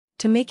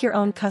To make your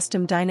own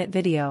custom Dinet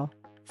video,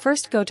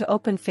 first go to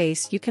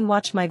OpenFace. You can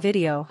watch my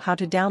video how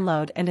to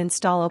download and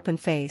install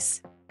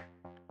OpenFace.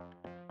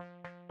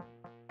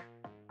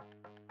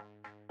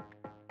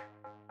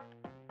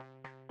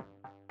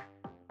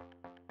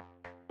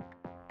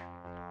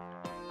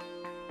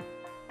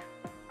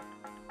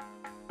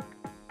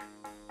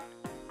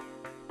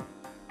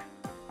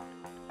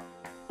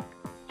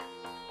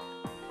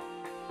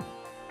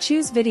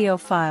 Choose video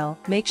file.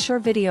 Make sure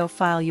video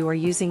file you are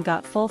using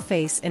got full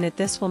face in it.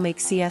 This will make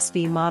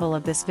CSV model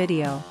of this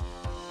video.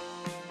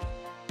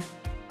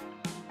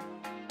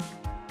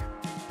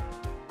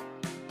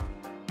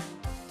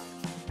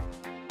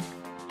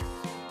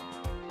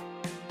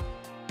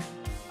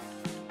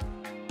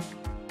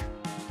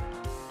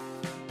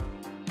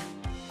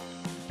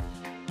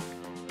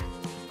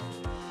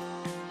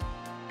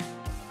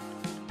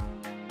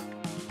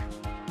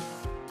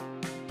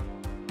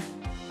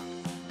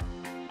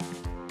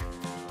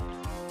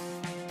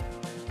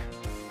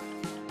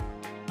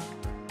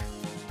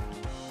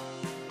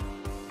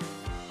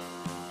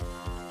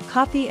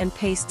 Copy and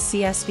paste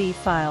CSV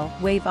file,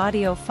 WAV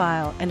audio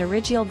file and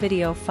original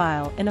video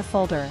file in a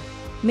folder.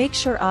 Make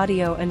sure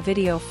audio and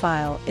video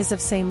file is of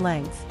same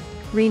length.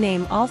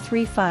 Rename all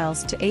three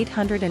files to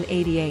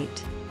 888.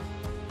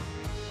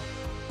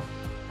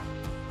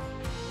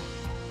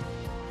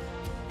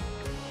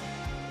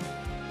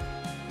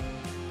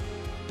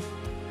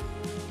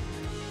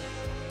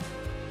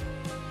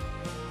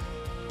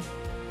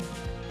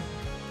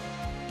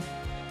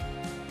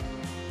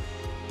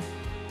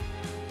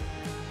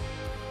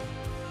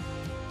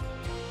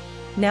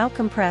 Now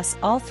compress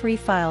all three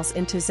files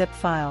into zip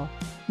file.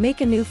 Make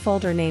a new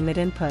folder, name it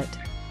input.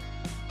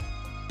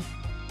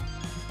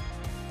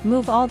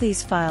 Move all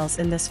these files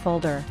in this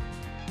folder.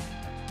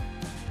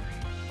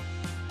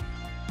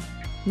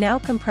 Now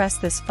compress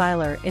this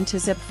filer into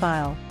zip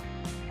file.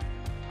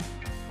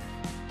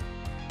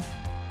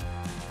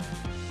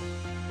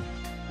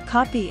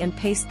 Copy and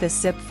paste this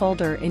zip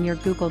folder in your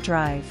Google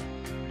Drive.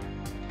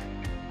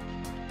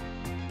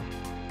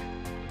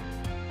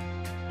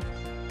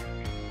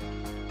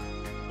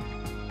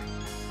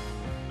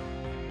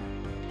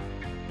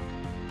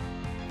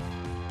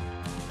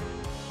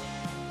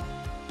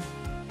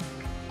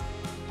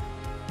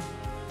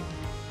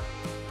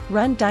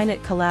 Run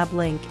Dinet Collab.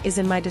 Link is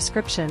in my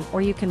description,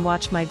 or you can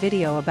watch my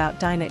video about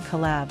Dinet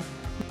Collab.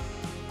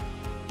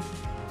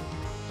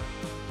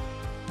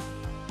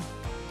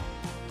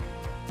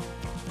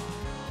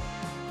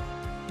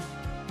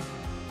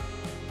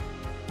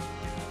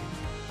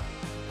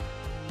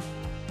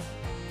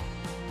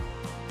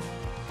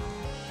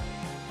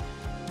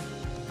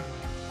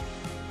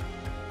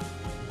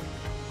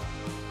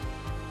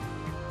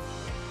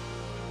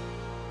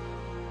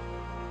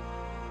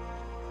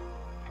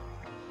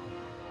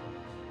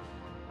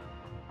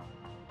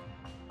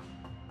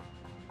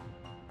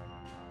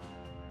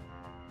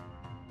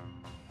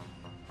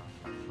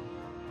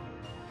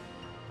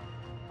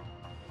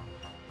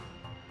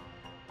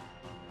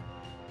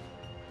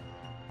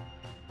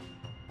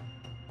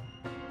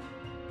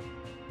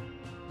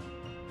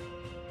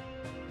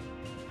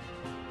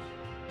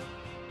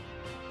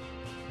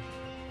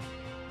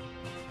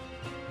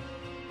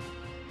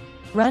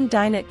 Run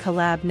Dinet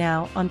Collab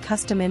now on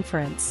Custom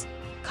Inference.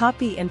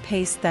 Copy and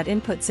paste that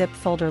input zip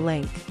folder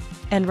link.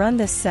 And run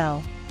this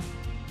cell.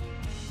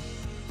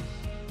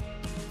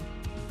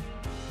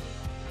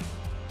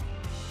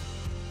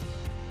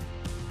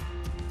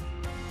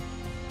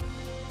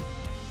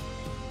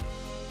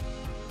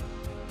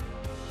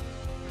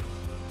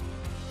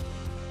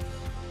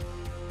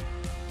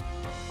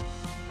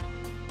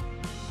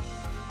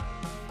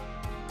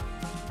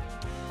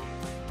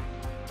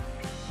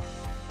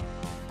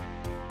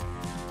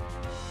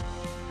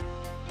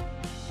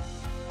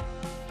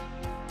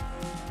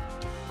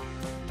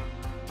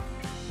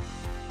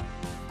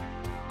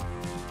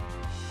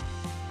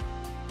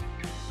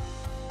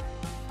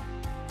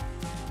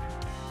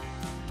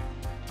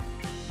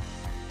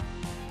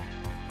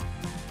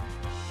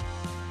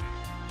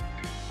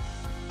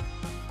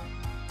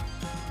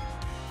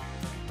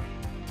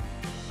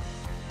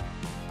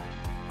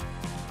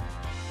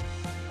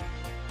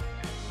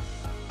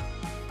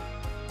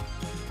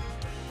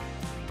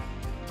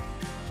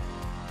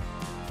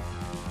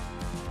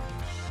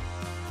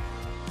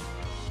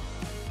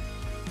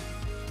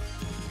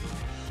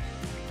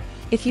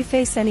 If you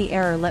face any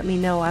error, let me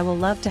know. I will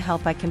love to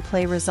help. I can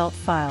play result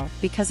file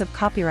because of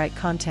copyright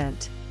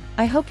content.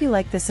 I hope you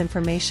like this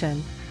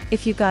information.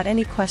 If you got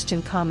any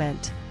question,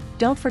 comment.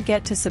 Don't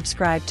forget to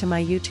subscribe to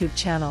my YouTube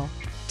channel.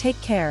 Take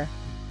care.